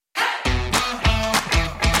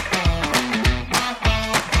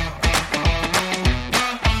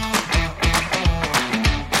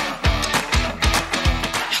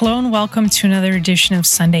and welcome to another edition of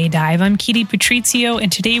Sunday Dive. I'm Katie Patrizio, and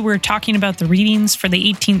today we're talking about the readings for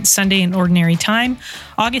the 18th Sunday in Ordinary Time,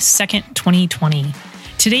 August 2nd, 2020.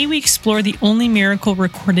 Today we explore the only miracle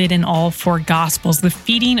recorded in all four Gospels, the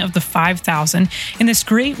feeding of the 5,000. In this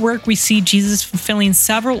great work, we see Jesus fulfilling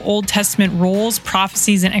several Old Testament roles,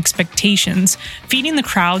 prophecies, and expectations. Feeding the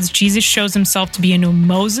crowds, Jesus shows himself to be a new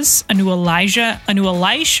Moses, a new Elijah, a new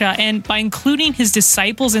Elisha, and by including his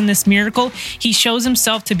disciples in this miracle, he shows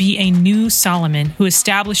himself to be a new Solomon, who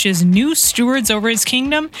establishes new stewards over his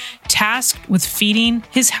kingdom, tasked with feeding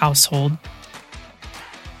his household.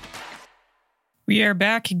 We are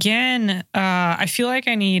back again. I feel like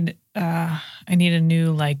I need a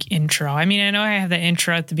new intro. I mean, I know I have the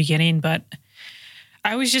intro at the beginning, but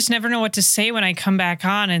I always just never know what to say when I come back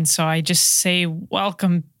on, and so I just say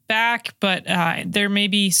welcome back. But there may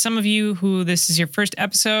be some of you who this is your first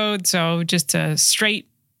episode, so just a straight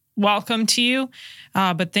welcome to you.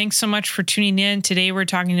 But thanks so much for tuning in. Today we're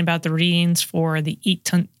talking about the readings for the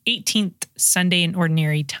 18th Sunday in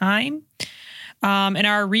Ordinary Time. And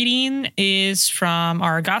our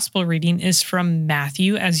gospel reading is from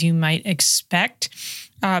Matthew, as you might expect,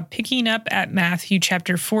 picking up at Matthew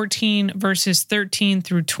chapter 14, verses 13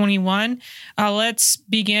 through 21. Let's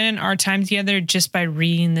begin our time together just by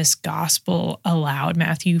reading this gospel aloud.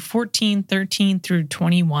 Matthew 14, 13 through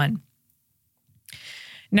 21.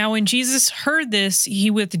 Now, when Jesus heard this, he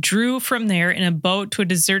withdrew from there in a boat to a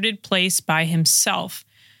deserted place by himself.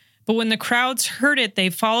 But when the crowds heard it,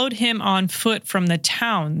 they followed him on foot from the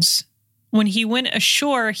towns. When he went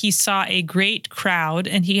ashore, he saw a great crowd,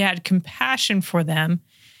 and he had compassion for them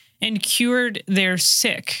and cured their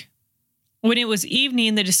sick. When it was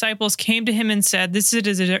evening, the disciples came to him and said, This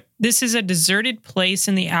is a deserted place,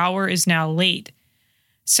 and the hour is now late.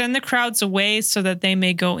 Send the crowds away so that they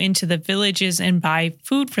may go into the villages and buy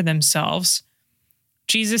food for themselves.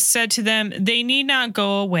 Jesus said to them, They need not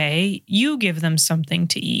go away. You give them something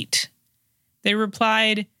to eat. They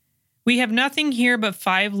replied, We have nothing here but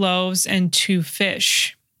 5 loaves and 2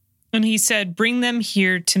 fish. And he said, Bring them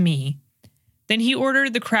here to me. Then he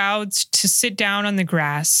ordered the crowds to sit down on the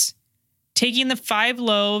grass. Taking the 5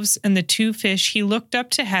 loaves and the 2 fish, he looked up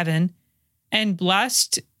to heaven and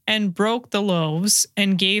blessed and broke the loaves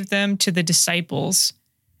and gave them to the disciples.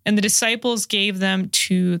 And the disciples gave them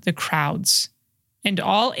to the crowds. And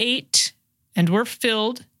all ate and were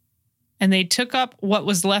filled, and they took up what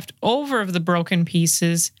was left over of the broken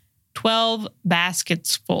pieces, 12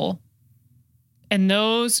 baskets full. And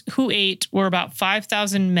those who ate were about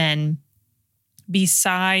 5,000 men,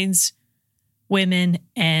 besides women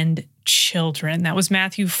and children. That was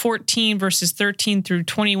Matthew 14, verses 13 through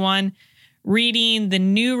 21. Reading the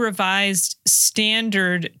New Revised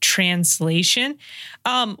Standard Translation.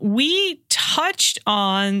 We touched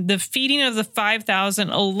on the feeding of the 5,000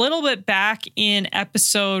 a little bit back in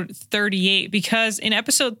episode 38, because in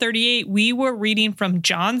episode 38, we were reading from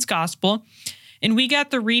John's Gospel, and we got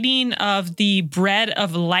the reading of the Bread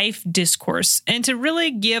of Life discourse. And to really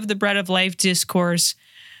give the Bread of Life discourse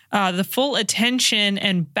the full attention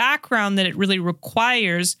and background that it really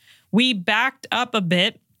requires, we backed up a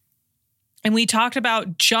bit. And we talked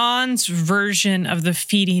about John's version of the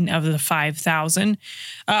feeding of the 5,000,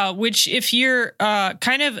 which if you're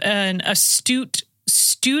kind of an astute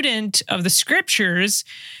student of the scriptures,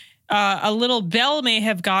 a little bell may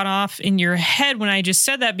have gone off in your head when I just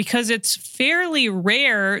said that, because it's fairly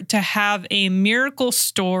rare to have a miracle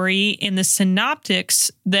story in the synoptics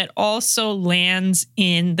that also lands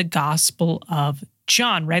in the Gospel of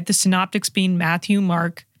John, right? The synoptics being Matthew,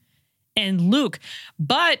 Mark, and Luke.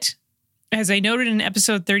 But as I noted in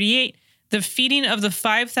episode 38, the feeding of the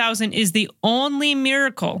 5,000 is the only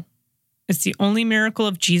miracle. It's the only miracle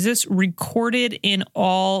of Jesus recorded in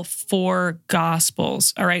all 4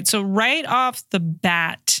 Gospels. All right, so right off the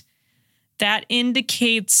bat, that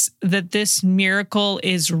indicates that this miracle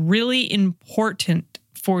is really important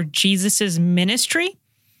for Jesus's ministry,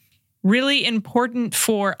 really important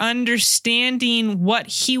for understanding what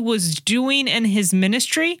he was doing in his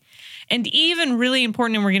ministry, and even really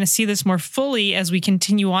important, and we're going to see this more fully as we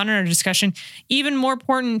continue on in our discussion, even more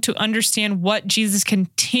important to understand what Jesus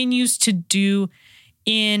continues to do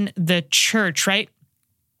in the church, right?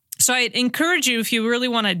 So I encourage you, if you really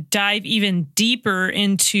want to dive even deeper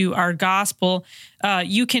into our gospel,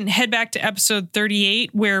 you can head back to episode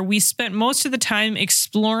 38, where we spent most of the time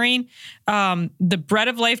exploring the Bread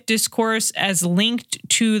of Life discourse as linked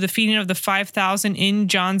to the feeding of the 5,000 in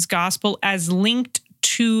John's gospel, as linked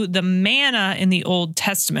to the manna in the Old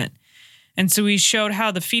Testament. And so we showed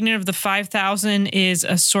how the feeding of the 5,000 is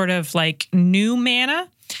a sort of like new manna,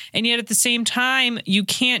 And yet at the same time, you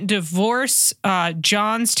can't divorce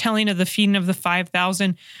John's telling of the feeding of the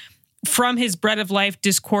 5,000 from his bread of life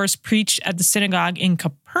discourse preached at the synagogue in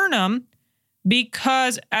Capernaum,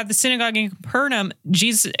 because at the synagogue in Capernaum,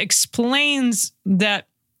 Jesus explains that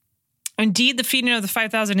indeed the feeding of the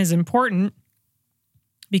 5,000 is important,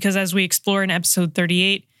 because as we explore in episode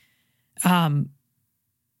 38,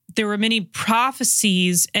 there were many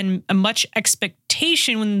prophecies and much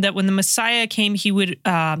expectation that when the Messiah came, he would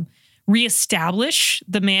reestablish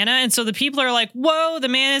the manna. And so the people are like, whoa, the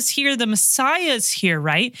manna's here, the Messiah is here,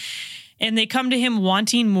 right? And they come to him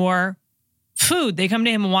wanting more food. They come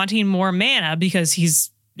to him wanting more manna because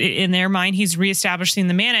he's, in their mind, he's reestablishing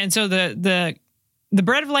the manna. And so the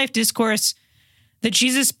bread of life discourse that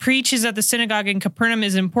Jesus preaches at the synagogue in Capernaum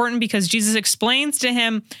is important because Jesus explains to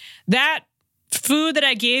him that food that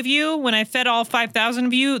I gave you when I fed all 5,000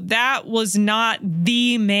 of you, that was not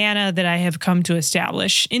the manna that I have come to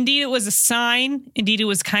establish. Indeed, it was a sign. Indeed, it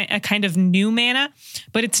was a kind of new manna,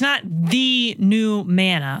 but it's not the new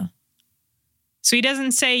manna. So he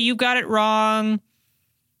doesn't say, you got it wrong.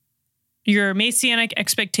 Your messianic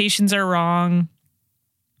expectations are wrong.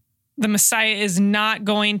 The Messiah is not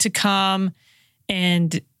going to come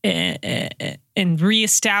and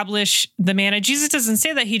reestablish the manna. Jesus doesn't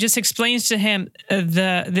say that. He just explains to him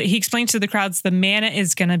he explains to the crowds the manna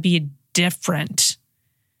is going to be different,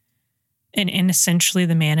 and essentially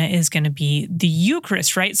the manna is going to be the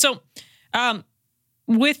Eucharist, right? So,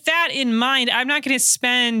 with that in mind, I'm not going to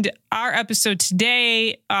spend our episode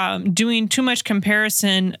today doing too much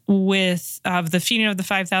comparison with the feeding of the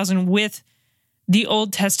 5,000 with the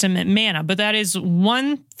Old Testament manna, but that is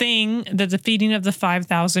one thing that the feeding of the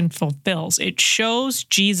 5,000 fulfills. It shows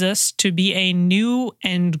Jesus to be a new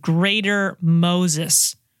and greater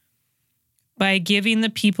Moses by giving the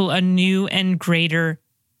people a new and greater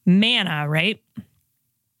manna, right?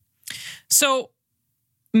 So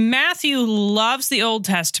Matthew loves the Old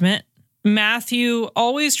Testament. Matthew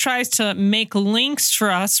always tries to make links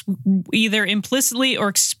for us, either implicitly or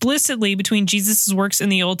explicitly, between Jesus' works in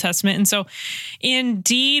the Old Testament. And so,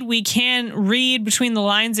 indeed, we can read between the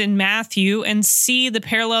lines in Matthew and see the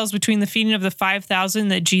parallels between the feeding of the 5,000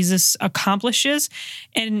 that Jesus accomplishes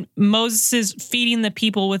and Moses feeding the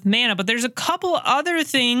people with manna. But there's a couple other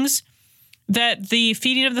things that the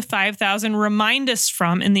feeding of the 5,000 remind us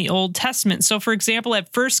from in the Old Testament. So, for example, at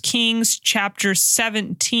 1 Kings chapter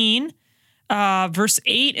 17, verse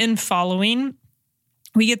 8 and following,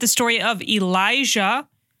 we get the story of Elijah,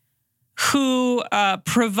 who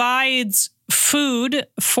provides food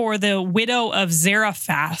for the widow of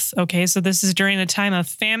Zarephath. Okay, so this is during a time of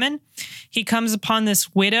famine. He comes upon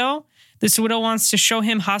this widow. This widow wants to show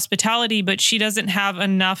him hospitality, but she doesn't have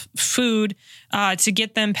enough food to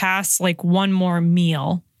get them past like one more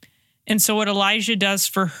meal. And so what Elijah does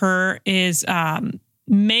for her is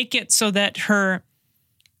make it so that her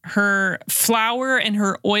flour and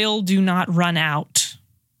her oil do not run out.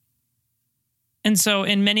 And so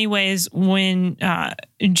in many ways, when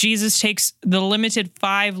Jesus takes the limited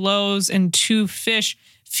 5 loaves and 2 fish,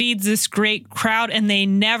 feeds this great crowd, and they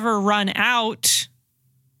never run out,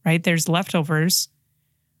 right? There's leftovers.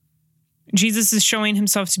 Jesus is showing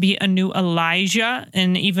himself to be a new Elijah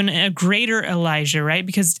and even a greater Elijah, right?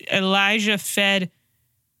 Because Elijah fed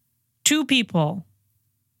 2 people.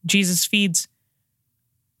 Jesus feeds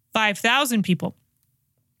 5,000 people.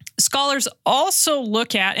 Scholars also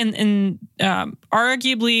look at, and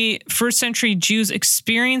arguably first century Jews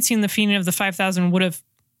experiencing the feeding of the 5,000 would have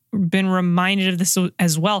been reminded of this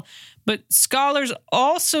as well. But scholars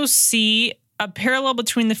also see a parallel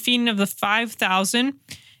between the feeding of the 5,000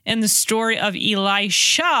 and the story of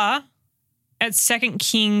Elisha at 2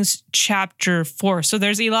 Kings chapter 4. So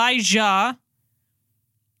there's Elijah,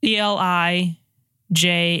 Elijah,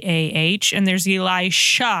 and there's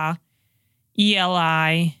Elisha,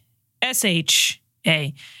 Elisha.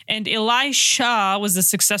 And Elisha was the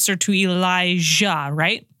successor to Elijah,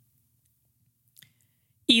 right?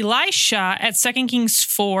 Elisha at 2 Kings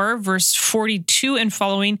 4, verse 42 and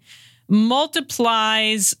following,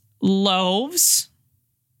 multiplies loaves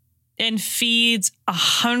and feeds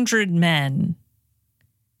 100 men.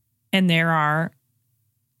 And there are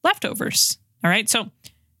leftovers. All right. So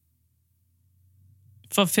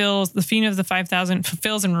fulfills the feeding of the 5,000,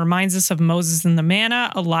 fulfills and reminds us of Moses and the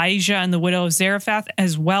manna, Elijah and the widow of Zarephath,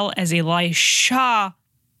 as well as Elisha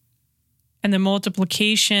and the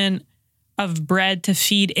multiplication of bread to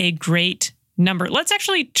feed a great number. Let's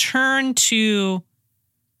actually turn to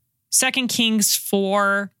 2 Kings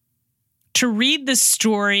 4 to read the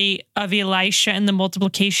story of Elisha and the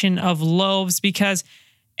multiplication of loaves, because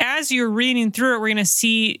as you're reading through it, we're going to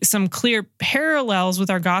see some clear parallels with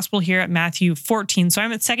our gospel here at Matthew 14. So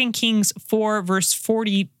I'm at 2 Kings 4, verse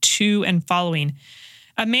 42 and following.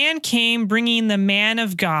 A man came bringing the man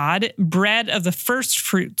of God bread of the first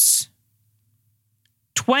fruits,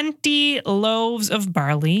 20 loaves of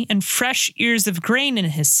barley, and fresh ears of grain in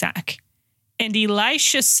his sack. And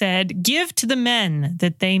Elisha said, "Give to the men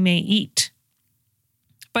that they may eat."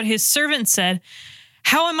 But his servant said,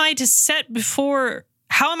 How am I to set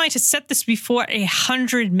this before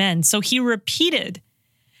 100 men? So he repeated,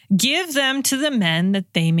 "Give them to the men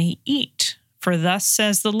that they may eat. For thus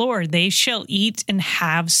says the Lord, they shall eat and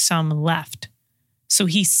have some left." So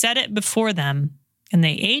he set it before them, and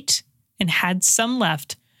they ate and had some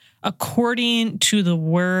left, according to the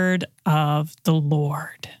word of the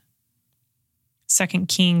Lord. 2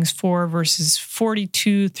 Kings 4, verses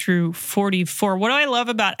 42 through 44. What do I love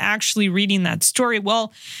about actually reading that story?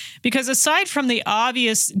 Well, because aside from the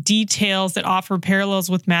obvious details that offer parallels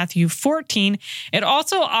with Matthew 14, it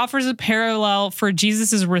also offers a parallel for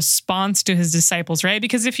Jesus' response to his disciples, right?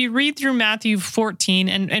 Because if you read through Matthew 14,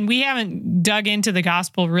 and we haven't dug into the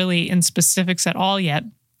gospel really in specifics at all yet,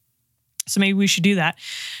 so maybe we should do that.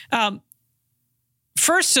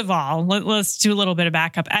 First of all, let's do a little bit of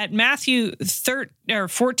backup. At Matthew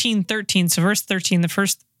 14:13, so verse 13, the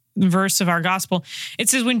first verse of our gospel, it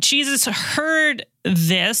says, when Jesus heard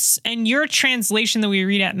this, and your translation that we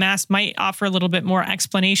read at Mass might offer a little bit more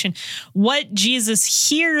explanation. What Jesus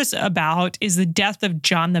hears about is the death of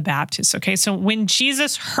John the Baptist. Okay, so when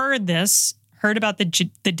Jesus heard about the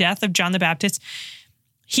death of John the Baptist,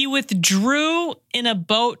 he withdrew in a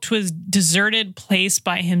boat to a deserted place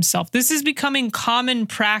by himself. This is becoming common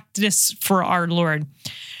practice for our Lord.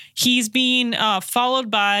 He's being followed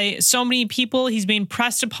by so many people. He's being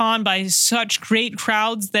pressed upon by such great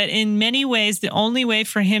crowds that in many ways, the only way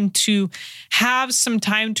for him to have some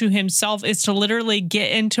time to himself is to literally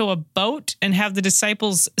get into a boat and have the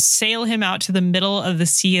disciples sail him out to the middle of the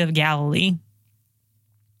Sea of Galilee.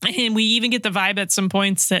 And we even get the vibe at some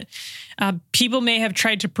points that people may have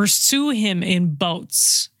tried to pursue him in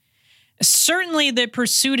boats. Certainly, they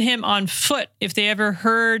pursued him on foot if they ever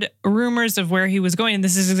heard rumors of where he was going. And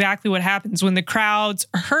this is exactly what happens. When the crowds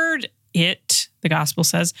heard it, the gospel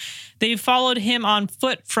says, they followed him on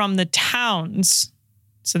foot from the towns.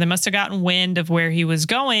 So they must have gotten wind of where he was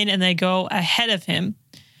going, and they go ahead of him.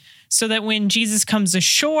 So that when Jesus comes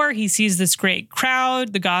ashore, he sees this great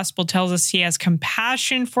crowd. The gospel tells us he has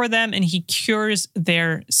compassion for them and he cures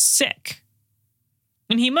their sick.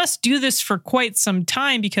 And he must do this for quite some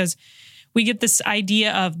time because we get this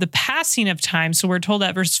idea of the passing of time. So we're told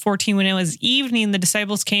at verse 14, when it was evening, the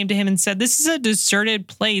disciples came to him and said, "This is a deserted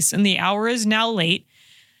place and the hour is now late.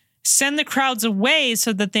 Send the crowds away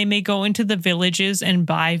so that they may go into the villages and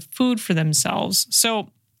buy food for themselves." So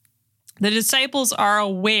the disciples are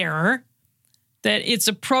aware that it's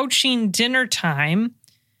approaching dinner time.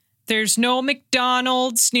 There's no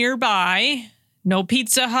McDonald's nearby, no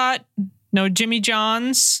Pizza Hut, no Jimmy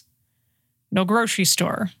John's, no grocery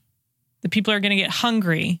store. The people are going to get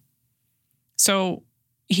hungry. So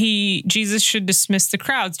Jesus should dismiss the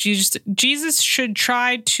crowds. Jesus should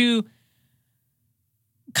try to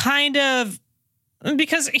kind of,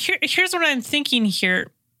 because here's what I'm thinking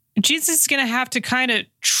here. Jesus is going to have to kind of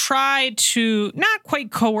try to not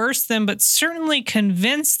quite coerce them, but certainly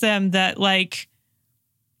convince them that, like,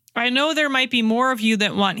 I know there might be more of you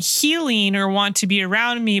that want healing or want to be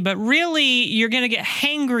around me, but really you're going to get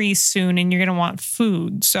hangry soon and you're going to want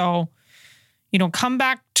food. So, come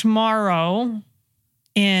back tomorrow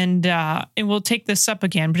and we'll take this up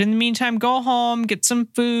again. But in the meantime, go home, get some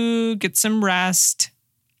food, get some rest.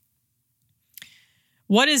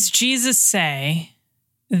 What does Jesus say?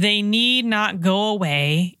 They need not go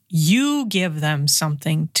away. You give them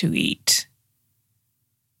something to eat.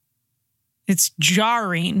 It's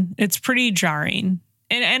jarring. It's pretty jarring.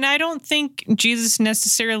 And I don't think Jesus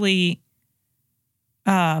necessarily,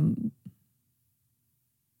 I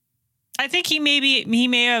think he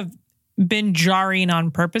may have been jarring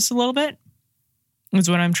on purpose a little bit, is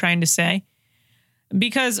what I'm trying to say.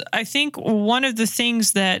 Because I think one of the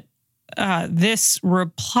things that this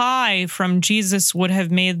reply from Jesus would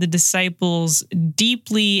have made the disciples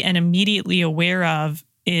deeply and immediately aware of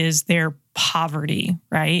is their poverty,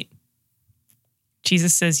 right?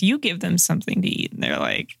 Jesus says, you give them something to eat. And they're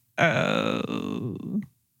like, oh,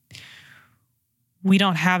 we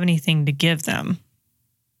don't have anything to give them.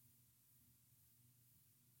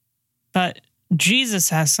 But Jesus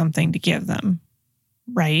has something to give them,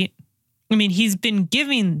 right? I mean, he's been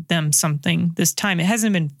giving them something this time. It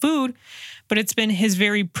hasn't been food, but it's been his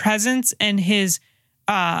very presence and his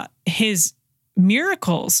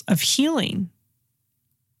miracles of healing.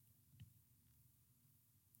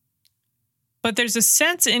 But there's a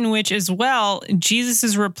sense in which as well,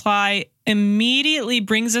 Jesus' reply immediately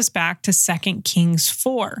brings us back to 2 Kings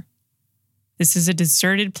 4. This is a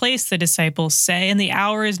deserted place, the disciples say, and the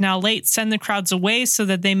hour is now late. Send the crowds away so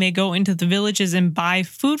that they may go into the villages and buy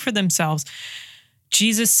food for themselves.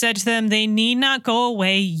 Jesus said to them, they need not go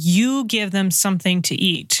away. You give them something to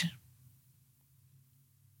eat.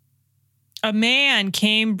 A man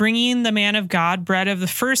came bringing the man of God bread of the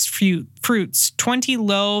first fruits, 20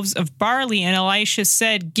 loaves of barley, and Elisha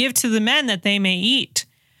said, give to the men that they may eat.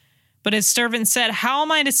 But his servant said, how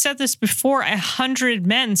am I to set this before 100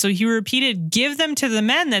 men? So he repeated, give them to the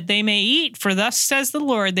men that they may eat, for thus says the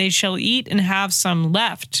Lord, they shall eat and have some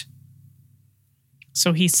left.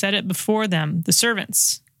 So he set it before them, the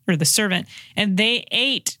servant, and they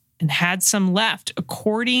ate and had some left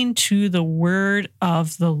according to the word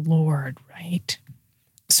of the Lord, right?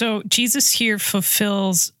 So Jesus here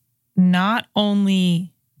fulfills not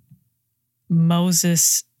only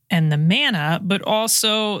Moses and the manna, but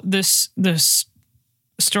also this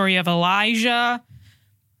story of Elijah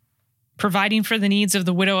providing for the needs of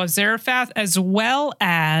the widow of Zarephath, as well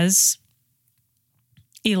as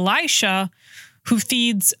Elisha, who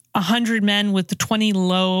feeds 100 men with the 20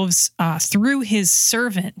 loaves through his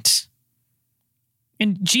servant.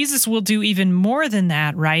 And Jesus will do even more than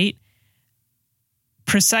that, right?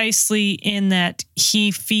 Precisely in that he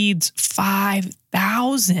feeds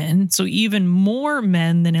 5,000, so even more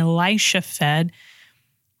men than Elisha fed,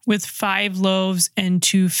 with 5 loaves and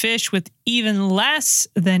 2 fish, with even less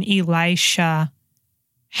than Elisha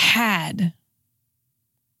had.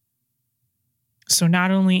 So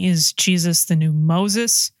not only is Jesus the new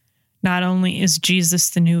Moses, not only is Jesus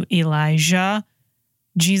the new Elijah,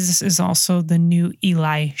 Jesus is also the new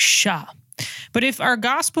Elisha. But if our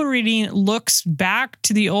gospel reading looks back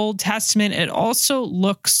to the Old Testament, it also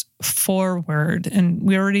looks forward. And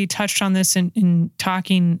we already touched on this in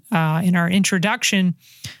talking in our introduction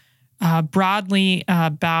broadly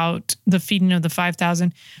about the feeding of the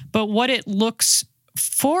 5,000. But what it looks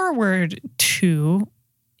forward to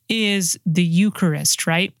is the Eucharist,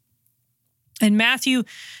 right? And Matthew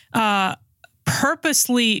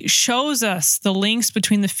purposely shows us the links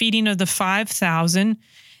between the feeding of the 5,000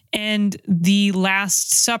 and the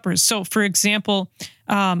Last Supper. So, for example,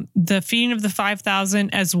 the feeding of the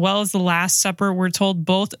 5,000 as well as the Last Supper, we're told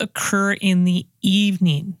both occur in the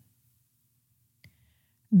evening.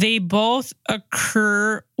 They both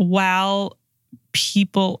occur while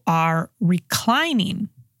people are reclining.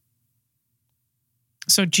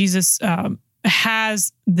 So Jesus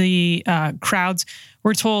has the crowds,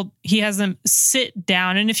 we're told he has them sit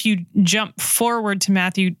down. And if you jump forward to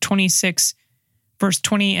Matthew 26, verse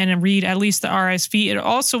 20, and read at least the RSV, it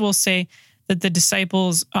also will say that the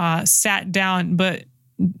disciples sat down. But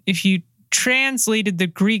if you translated the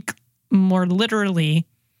Greek more literally,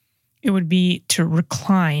 it would be to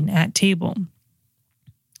recline at table.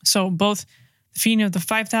 So both the feeding of the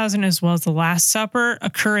 5,000 as well as the Last Supper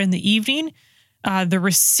occur in the evening. The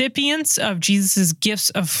recipients of Jesus' gifts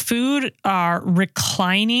of food are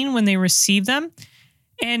reclining when they receive them.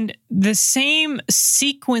 And the same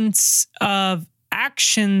sequence of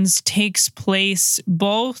actions takes place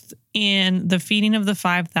both in the feeding of the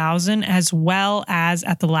 5,000 as well as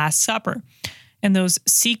at the Last Supper. And those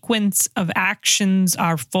sequence of actions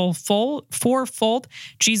are fourfold.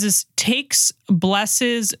 Jesus takes,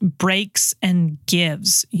 blesses, breaks, and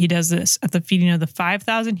gives. He does this at the feeding of the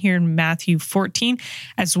 5,000 here in Matthew 14,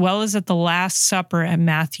 as well as at the Last Supper at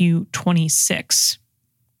Matthew 26.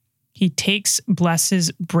 He takes,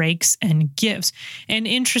 blesses, breaks, and gives. And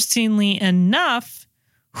interestingly enough,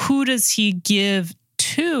 who does he give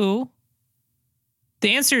to?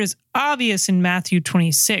 The answer is obvious in Matthew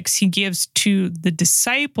 26. He gives to the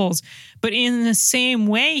disciples. But in the same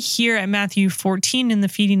way here at Matthew 14, in the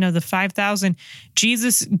feeding of the 5,000,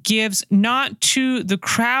 Jesus gives not to the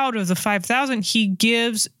crowd of the 5,000, he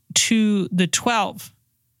gives to the 12.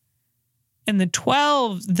 And the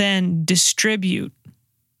 12 then distribute.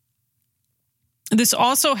 This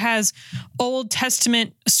also has Old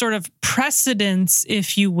Testament sort of precedence,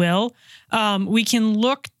 if you will. We can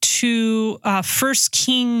look to 1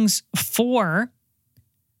 Kings 4,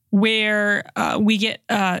 where we get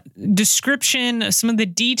description, some of the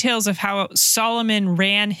details of how Solomon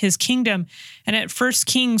ran his kingdom. And at 1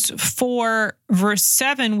 Kings 4, verse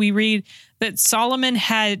 7, we read that Solomon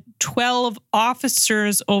had 12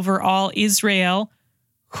 officers over all Israel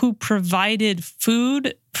who provided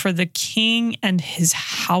food for the king and his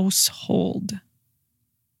household.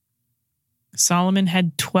 Solomon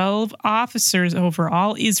had 12 officers over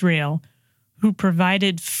all Israel who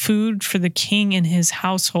provided food for the king and his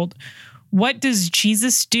household. What does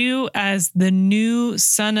Jesus do as the new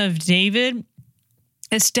son of David?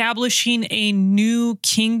 Establishing a new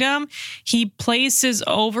kingdom. He places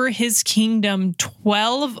over his kingdom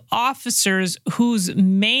 12 officers whose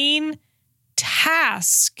main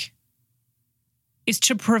task is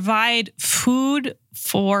to provide food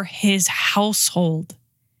for his household.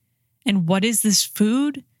 And what is this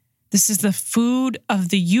food? This is the food of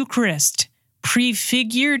the Eucharist,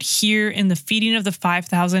 prefigured here in the feeding of the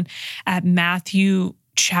 5,000 at Matthew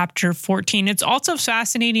chapter 14. It's also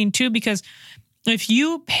fascinating too, because if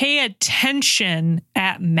you pay attention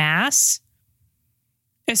at Mass,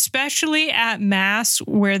 especially at Mass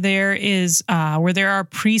where there are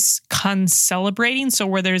priests concelebrating, so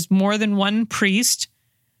where there's more than one priest,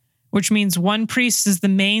 which means one priest is the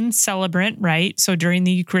main celebrant, right? So during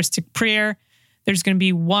the Eucharistic prayer, there's going to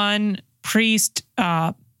be one priest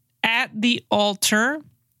at the altar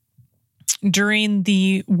during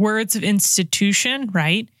the words of institution,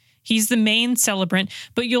 right? He's the main celebrant,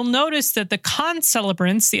 but you'll notice that the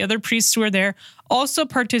concelebrants, the other priests who are there, also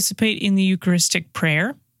participate in the Eucharistic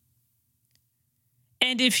prayer.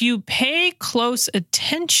 And if you pay close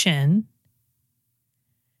attention,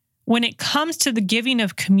 when it comes to the giving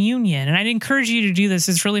of communion, and I'd encourage you to do this,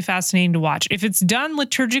 it's really fascinating to watch. If it's done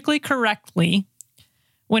liturgically correctly,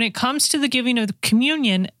 when it comes to the giving of the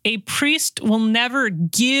communion, a priest will never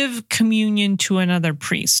give communion to another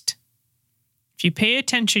priest. If you pay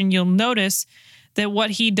attention, you'll notice that what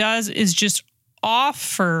he does is just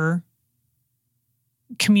offer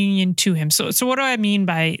communion to him. So what do I mean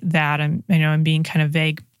by that? I'm being kind of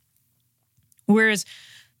vague. Whereas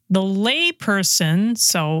the lay person,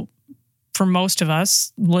 so for most of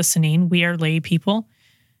us listening, we are lay people,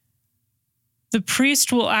 the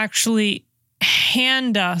priest will actually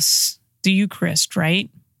hand us the Eucharist, right?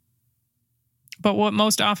 But what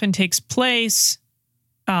most often takes place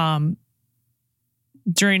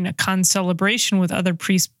during a concelebration with other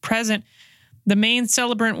priests present, the main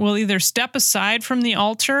celebrant will either step aside from the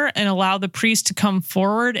altar and allow the priest to come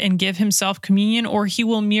forward and give himself communion, or he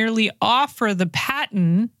will merely offer the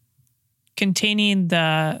paten containing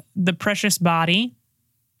the precious body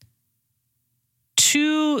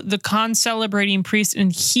to the concelebrating priest,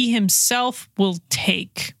 and he himself will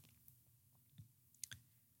take.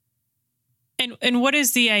 And what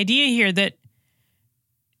is the idea here? That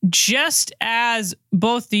just as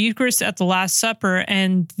both the Eucharist at the Last Supper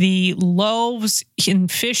and the loaves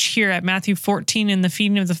and fish here at Matthew 14 and the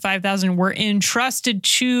feeding of the 5,000 were entrusted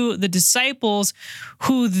to the disciples,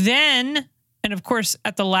 who then, and of course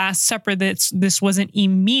at the Last Supper this wasn't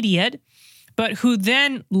immediate, but who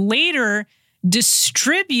then later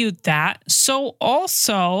distribute that, so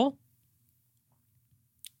also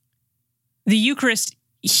the Eucharist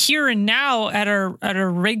here and now at a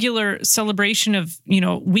regular celebration of,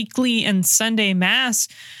 weekly and Sunday Mass,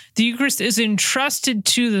 the Eucharist is entrusted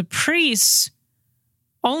to the priests.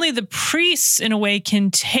 Only the priests, in a way,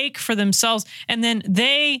 can take for themselves, and then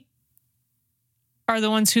they are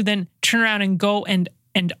the ones who then turn around and go and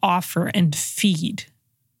offer and feed.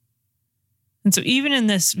 And so even in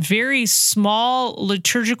this very small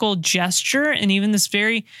liturgical gesture, and even this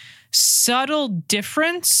very subtle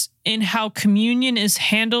difference in how communion is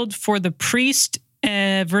handled for the priest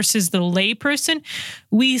versus the layperson,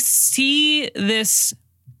 we see this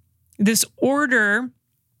order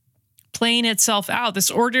playing itself out.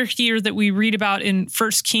 This order here that we read about in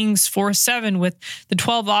 1 Kings 4:7, with the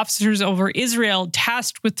 12 officers over Israel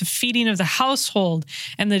tasked with the feeding of the household,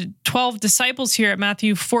 and the 12 disciples here at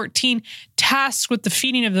Matthew 14 tasked with the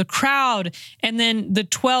feeding of the crowd, and then the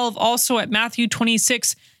 12 also at Matthew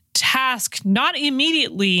 26 tasked, not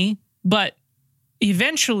immediately, but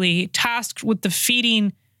eventually tasked with the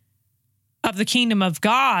feeding of the kingdom of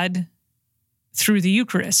God through the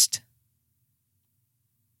Eucharist.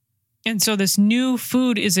 And so this new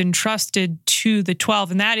food is entrusted to the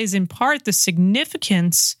 12, and that is in part the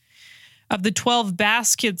significance of the 12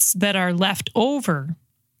 baskets that are left over.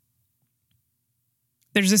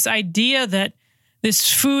 There's this idea that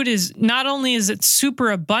this food is, not only is it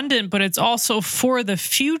super abundant, but it's also for the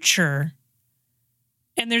future.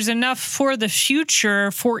 And there's enough for the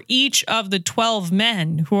future for each of the 12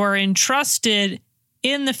 men who are entrusted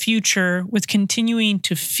in the future with continuing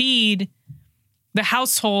to feed the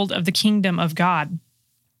household of the kingdom of God.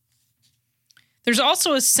 There's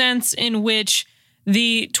also a sense in which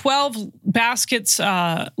the 12 baskets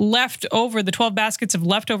left over, the 12 baskets of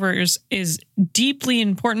leftovers is deeply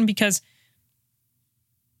important, because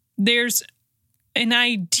there's an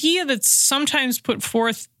idea that's sometimes put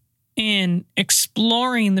forth in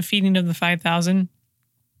exploring the feeding of the 5,000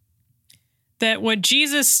 that what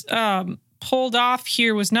Jesus pulled off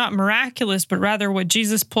here was not miraculous, but rather what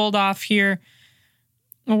Jesus pulled off here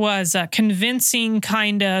was convincing,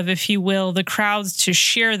 kind of, if you will, the crowds to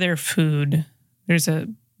share their food. There's a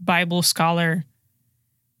Bible scholar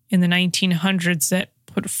in the 1900s that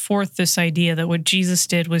put forth this idea that what Jesus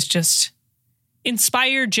did was just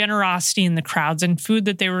inspire generosity in the crowds, and food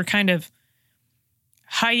that they were kind of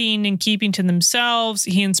hiding and keeping to themselves,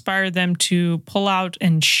 he inspired them to pull out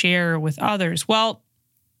and share with others. Well,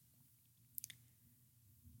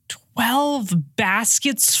 12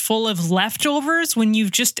 baskets full of leftovers when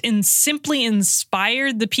you've just simply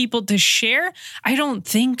inspired the people to share? I don't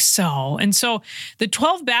think so. And so the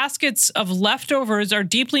 12 baskets of leftovers are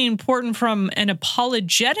deeply important from an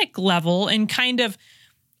apologetic level and kind of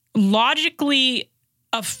logically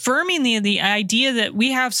affirming the idea that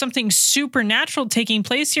we have something supernatural taking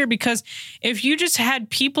place here, because if you just had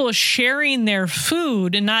people sharing their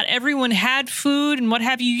food and not everyone had food and what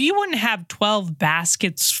have you, you wouldn't have 12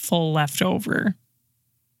 baskets full left over.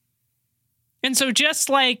 And so just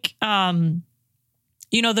like,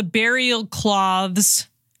 the burial cloths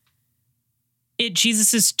at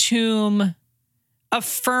Jesus's tomb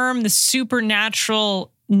affirm the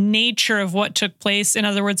supernatural nature of what took place. In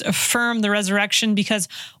other words, affirm the resurrection, because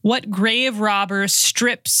what grave robber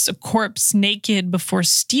strips a corpse naked before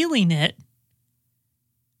stealing it?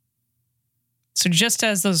 So just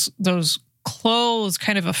as those clothes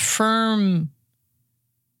kind of affirm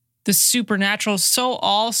the supernatural, so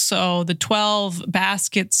also the 12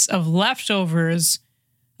 baskets of leftovers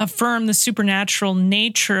affirm the supernatural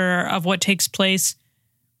nature of what takes place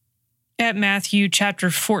at Matthew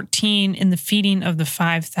chapter 14 in the feeding of the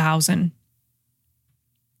 5,000.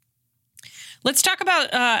 Let's talk about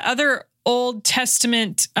other Old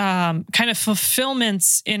Testament kind of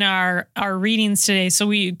fulfillments in our readings today. So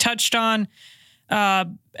we touched on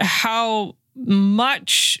how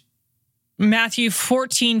much Matthew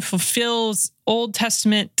 14 fulfills Old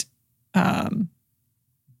Testament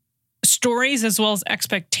stories as well as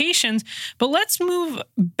expectations. But let's move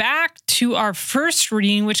back to our first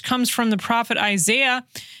reading, which comes from the prophet Isaiah,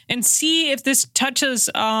 and see if this touches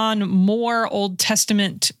on more Old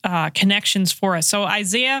Testament connections for us. So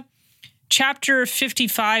Isaiah chapter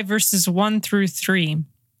 55, verses 1 through 3.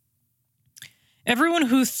 Everyone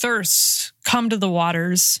who thirsts, come to the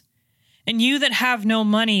waters. And you that have no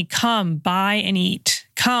money, come, buy and eat.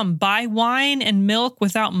 Come, buy wine and milk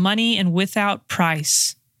without money and without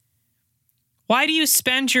price. Why do you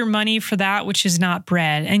spend your money for that which is not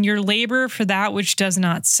bread, and your labor for that which does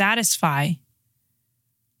not satisfy?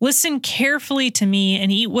 Listen carefully to me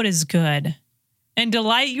and eat what is good, and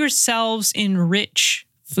delight yourselves in rich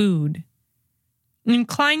food.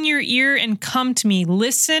 Incline your ear and come to me.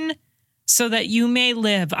 Listen so that you may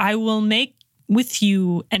live. I will make with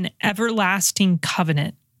you an everlasting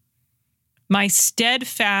covenant, my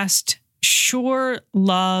steadfast, sure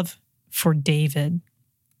love for David.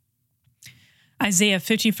 Isaiah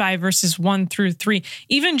 55, verses 1 through 3.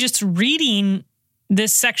 Even just reading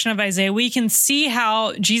this section of Isaiah, we can see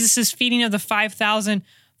how Jesus' feeding of the 5,000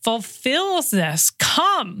 fulfills this.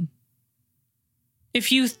 Come.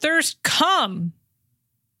 If you thirst, come.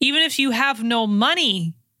 Even if you have no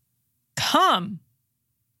money, come.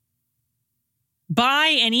 Buy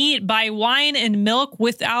and eat, buy wine and milk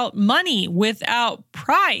without money, without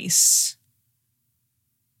price.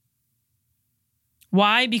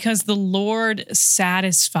 Why? Because the Lord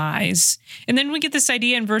satisfies. And then we get this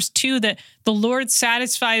idea in verse 2 that the Lord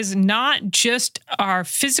satisfies not just our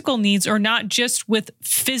physical needs or not just with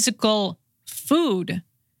physical food.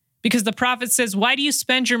 Because the prophet says, why do you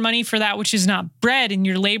spend your money for that which is not bread and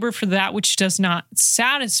your labor for that which does not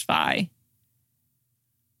satisfy?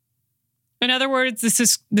 In other words, this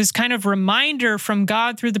is this kind of reminder from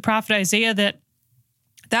God through the prophet Isaiah that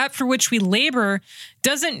for which we labor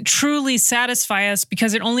doesn't truly satisfy us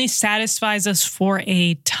because it only satisfies us for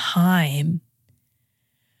a time.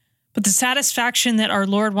 But the satisfaction that our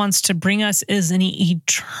Lord wants to bring us is an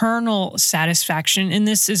eternal satisfaction. And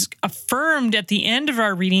this is affirmed at the end of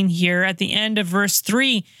our reading here, at the end of verse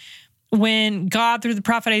 3, when God through the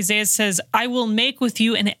prophet Isaiah says, I will make with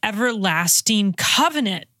you an everlasting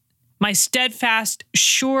covenant, my steadfast,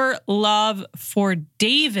 sure love for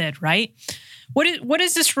David, right? What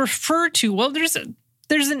does this refer to? Well, there's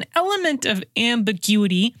an element of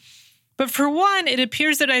ambiguity, but for one, it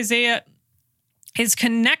appears that Isaiah is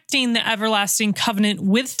connecting the everlasting covenant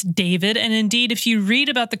with David. And indeed, if you read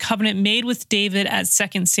about the covenant made with David at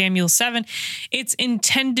 2 Samuel 7, it's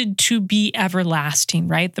intended to be everlasting,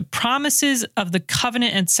 right? The promises of the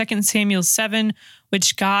covenant in 2 Samuel 7,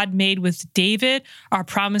 which God made with David, are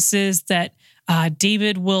promises that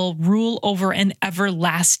David will rule over an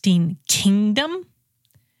everlasting kingdom,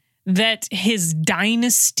 that his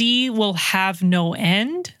dynasty will have no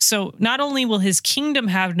end. So not only will his kingdom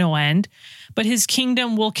have no end, but his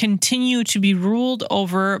kingdom will continue to be ruled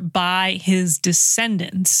over by his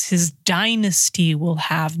descendants. His dynasty will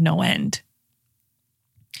have no end.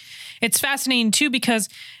 It's fascinating too, because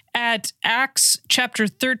at Acts chapter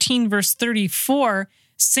 13, verse 34,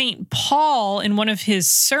 St. Paul, in one of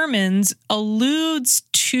his sermons, alludes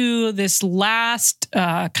to this last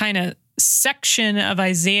kind of section of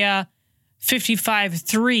Isaiah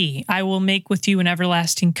 55:3. I will make with you an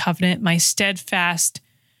everlasting covenant, my steadfast,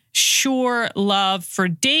 sure love for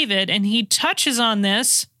David. And he touches on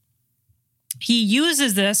this. He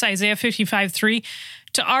uses this, Isaiah 55:3,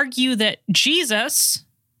 to argue that Jesus,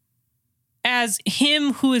 as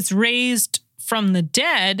him who is raised from the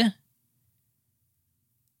dead,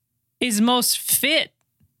 is most fit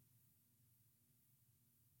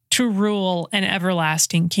to rule an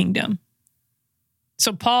everlasting kingdom.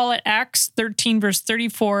 So Paul at Acts 13, verse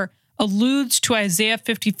 34, alludes to Isaiah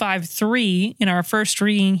 55:3 in our first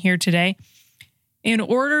reading here today, in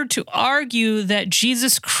order to argue that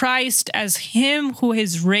Jesus Christ, as him who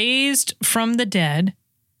is raised from the dead,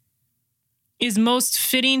 is most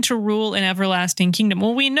fitting to rule an everlasting kingdom.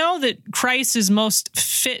 Well, we know that Christ is most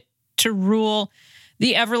fit to rule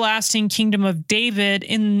the everlasting kingdom of David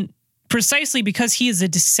in precisely because he is a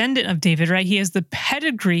descendant of David, right? He has the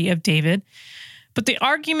pedigree of David. But the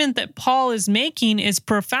argument that Paul is making is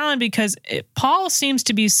profound, because Paul seems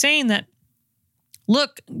to be saying that,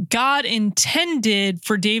 look, God intended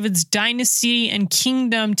for David's dynasty and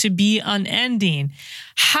kingdom to be unending.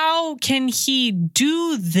 How can he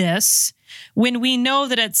do this when we know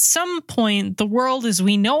that at some point the world as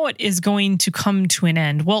we know it is going to come to an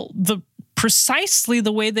end? Well, precisely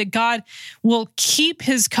the way that God will keep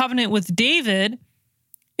his covenant with David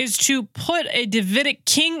is to put a Davidic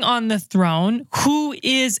king on the throne who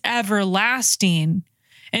is everlasting.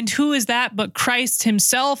 And who is that but Christ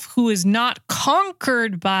himself, who is not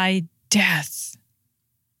conquered by death,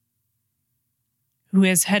 who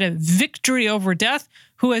has had a victory over death,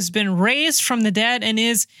 who has been raised from the dead and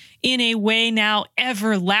is in a way now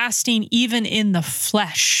everlasting, even in the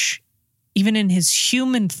flesh. Even in his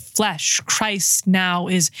human flesh, Christ now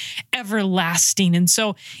is everlasting. And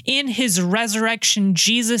so in his resurrection,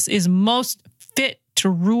 Jesus is most fit to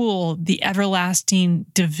rule the everlasting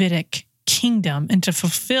Davidic kingdom and to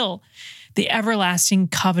fulfill the everlasting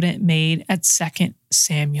covenant made at 2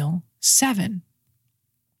 Samuel 7.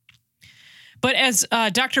 But as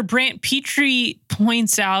Dr. Brant Petrie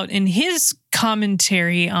points out in his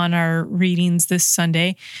commentary on our readings this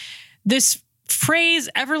Sunday, this phrase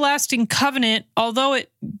everlasting covenant, although it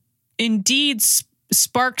indeed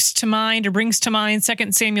sparks to mind or brings to mind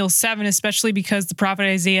 2 Samuel 7, especially because the prophet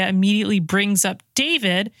Isaiah immediately brings up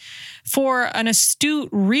David, for an astute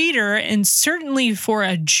reader and certainly for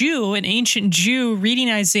a Jew, an ancient Jew reading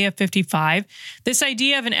Isaiah 55, this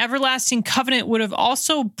idea of an everlasting covenant would have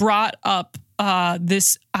also brought up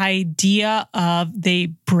this idea of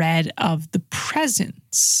the bread of the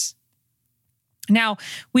presence. Now,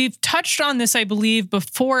 we've touched on this, I believe,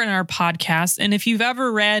 before in our podcast. And if you've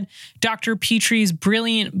ever read Dr. Petrie's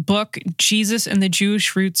brilliant book, Jesus and the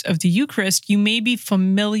Jewish Roots of the Eucharist, you may be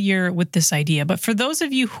familiar with this idea. But for those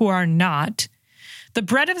of you who are not, the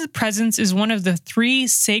bread of the presence is one of the three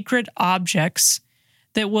sacred objects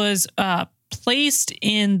that was placed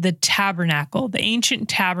in the tabernacle, the ancient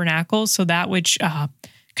tabernacle, so that which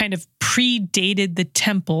kind of predated the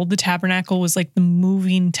temple. The tabernacle was like the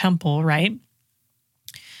moving temple, right?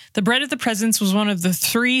 The bread of the presence was one of the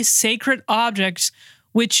three sacred objects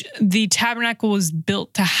which the tabernacle was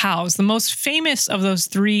built to house. The most famous of those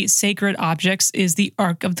three sacred objects is the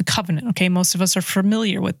Ark of the Covenant. Okay, most of us are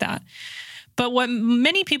familiar with that. But what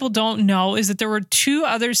many people don't know is that there were two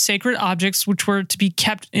other sacred objects which were to be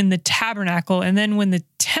kept in the tabernacle. And then when the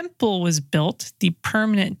temple was built, the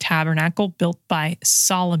permanent tabernacle built by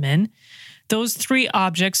Solomon, those three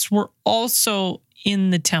objects were also in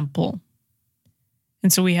the temple.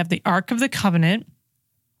 And so we have the Ark of the Covenant.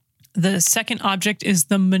 The second object is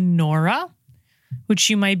the menorah, which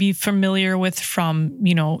you might be familiar with from,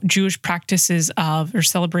 Jewish practices of or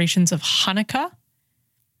celebrations of Hanukkah.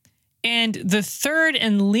 And the third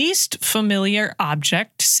and least familiar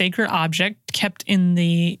object, sacred object, kept in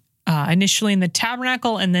the initially in the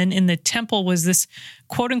tabernacle and then in the temple was this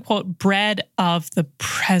quote unquote bread of the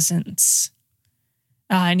presence.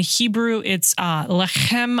 In Hebrew, it's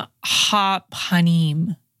lechem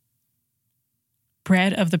ha-panim,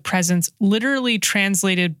 bread of the presence, literally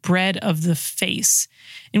translated bread of the face.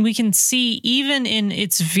 And we can see even in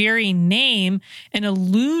its very name an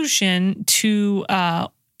allusion to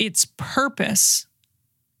its purpose.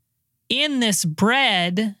 In this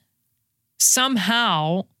bread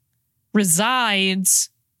somehow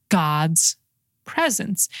resides God's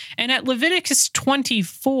presence. And at Leviticus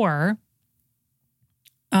 24,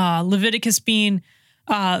 Leviticus being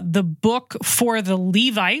the book for the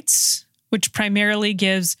Levites, which primarily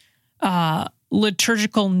gives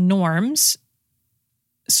liturgical norms.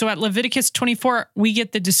 So at Leviticus 24, we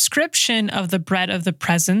get the description of the bread of the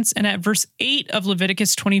presence. And at verse 8 of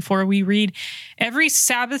Leviticus 24, we read, "Every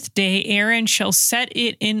Sabbath day Aaron shall set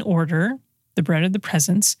it in order," the bread of the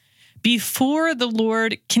presence, "before the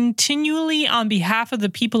Lord continually on behalf of the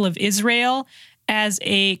people of Israel as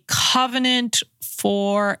a covenant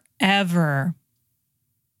forever."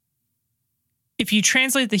 If you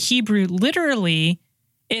translate the Hebrew literally,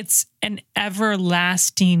 it's an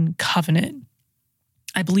everlasting covenant.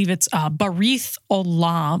 I believe it's Barith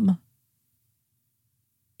Olam.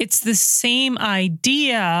 It's the same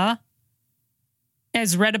idea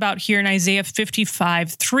as read about here in Isaiah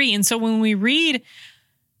 55:3. And so when we read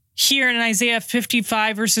here in Isaiah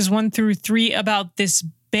 55 verses 1-3 about this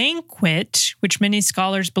banquet, which many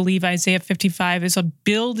scholars believe Isaiah 55 is a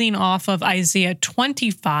building off of Isaiah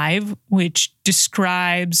 25, which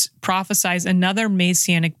prophesies another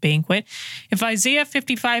messianic banquet. If Isaiah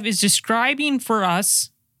 55 is describing for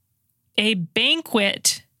us a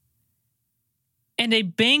banquet, and a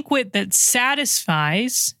banquet that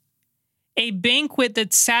satisfies,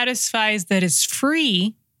 that is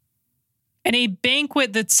free, and a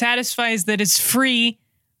banquet that satisfies that is free,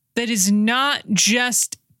 that is not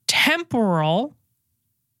just temporal,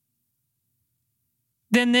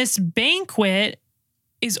 then this banquet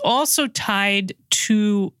is also tied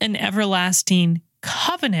to an everlasting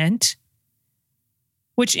covenant,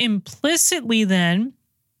 which implicitly then,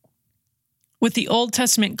 with the Old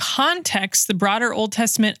Testament context, the broader Old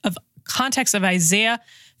Testament context of Isaiah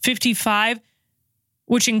 55,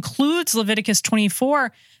 which includes Leviticus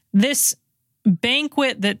 24, this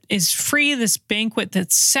banquet that is free, this banquet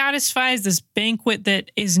that satisfies, this banquet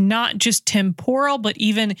that is not just temporal, but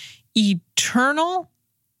even eternal,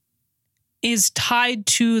 is tied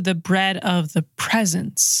to the bread of the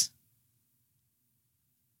presence.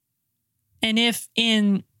 And if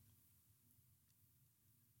in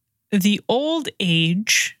the old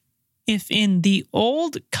age, if in the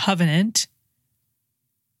old covenant,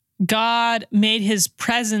 God made his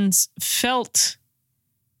presence felt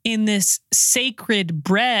in this sacred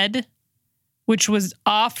bread, which was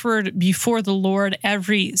offered before the Lord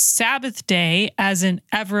every Sabbath day as an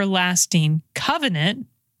everlasting covenant,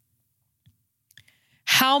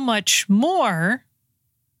 how much more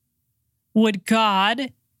would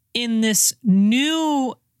God, in this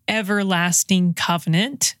new everlasting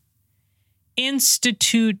covenant,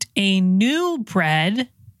 institute a new bread,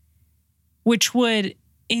 which would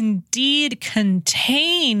indeed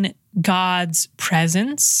contain God's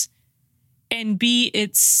presence and be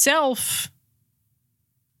itself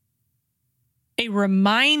a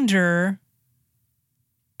reminder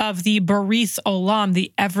of the Barith Olam,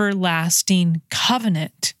 the everlasting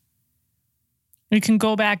covenant. We can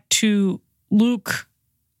go back to Luke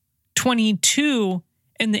 22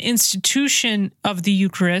 and the institution of the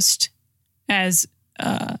Eucharist as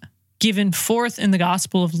given forth in the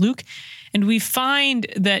Gospel of Luke. And we find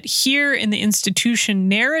that here in the institution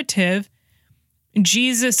narrative,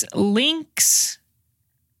 Jesus links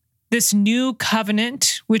this new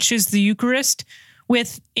covenant, which is the Eucharist,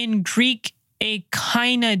 with, in Greek, a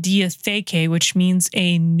kaina diatheke, which means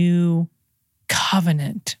a new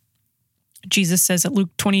covenant. Jesus says at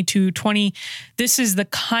Luke 22:20, "This is the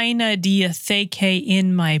kaina diatheke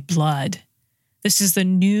in my blood." This is the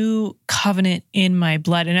new covenant in my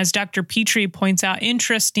blood. And as Dr. Petrie points out,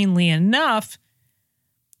 interestingly enough,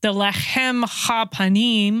 the lechem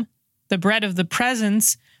hapanim, the bread of the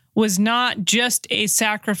presence, was not just a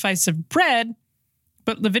sacrifice of bread,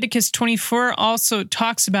 but Leviticus 24 also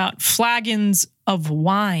talks about flagons of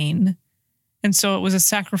wine. And so it was a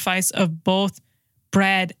sacrifice of both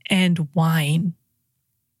bread and wine.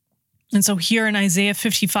 And so here in Isaiah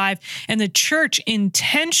 55, and the church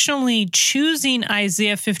intentionally choosing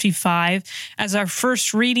Isaiah 55 as our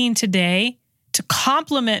first reading today to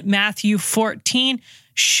complement Matthew 14,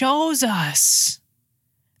 shows us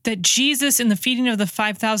that Jesus in the feeding of the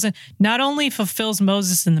 5,000 not only fulfills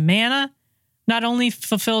Moses and the manna, not only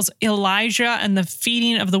fulfills Elijah and the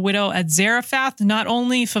feeding of the widow at Zarephath, not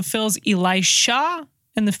only fulfills Elisha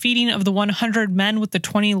and the feeding of the 100 men with the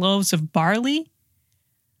 20 loaves of barley,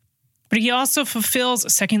 But he also fulfills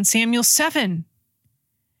 2 Samuel 7.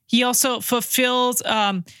 He also fulfills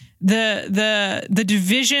the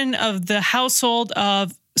division of the household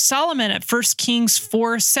of Solomon at 1 Kings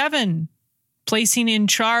 4:7, placing in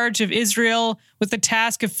charge of Israel with the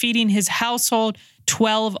task of feeding his household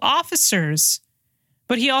 12 officers.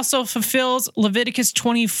 But he also fulfills Leviticus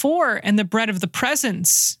 24 and the bread of the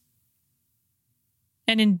presence.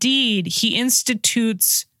 And indeed, he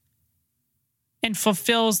institutes and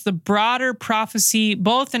fulfills the broader prophecy,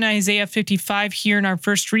 both in Isaiah 55 here in our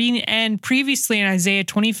first reading and previously in Isaiah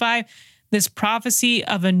 25, this prophecy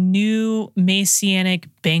of a new messianic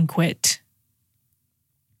banquet.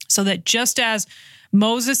 So that just as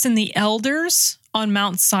Moses and the elders on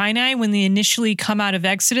Mount Sinai, when they initially come out of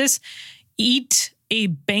Exodus, eat a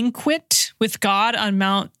banquet with God on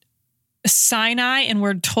Mount Sinai, and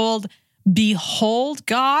we're told, behold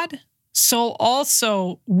God, so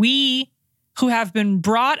also we who have been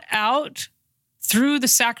brought out through the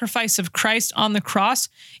sacrifice of Christ on the cross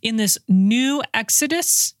in this new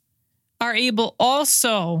Exodus are able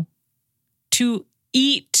also to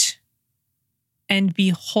eat and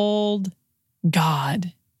behold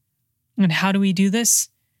God. And how do we do this?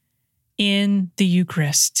 In the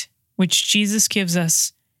Eucharist, which Jesus gives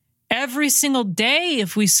us every single day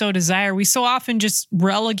if we so desire. We so often just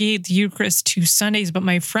relegate the Eucharist to Sundays, but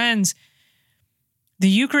my friends, the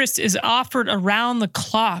Eucharist is offered around the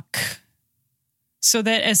clock so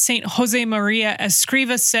that, as St. Jose Maria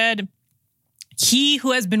Escriva said, he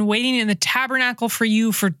who has been waiting in the tabernacle for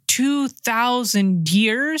you for 2,000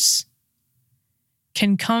 years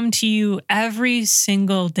can come to you every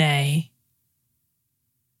single day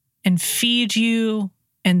and feed you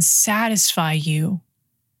and satisfy you,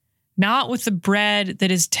 not with the bread that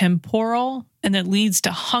is temporal and that leads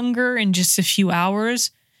to hunger in just a few hours,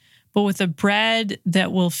 but with a bread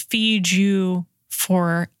that will feed you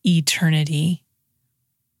for eternity.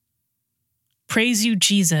 Praise you,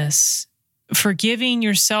 Jesus, for giving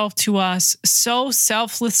yourself to us so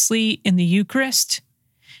selflessly in the Eucharist.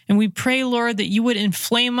 And we pray, Lord, that you would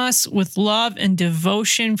inflame us with love and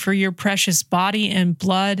devotion for your precious body and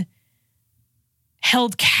blood,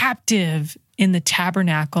 held captive in the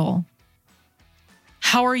tabernacle.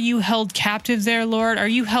 How are you held captive there, Lord? Are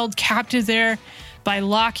you held captive there by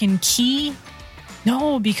lock and key?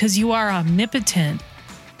 No, because you are omnipotent.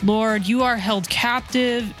 Lord, you are held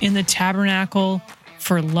captive in the tabernacle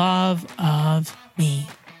for love of me.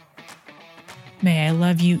 May I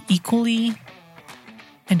love you equally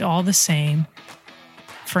and all the same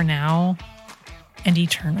for now and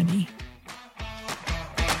eternity.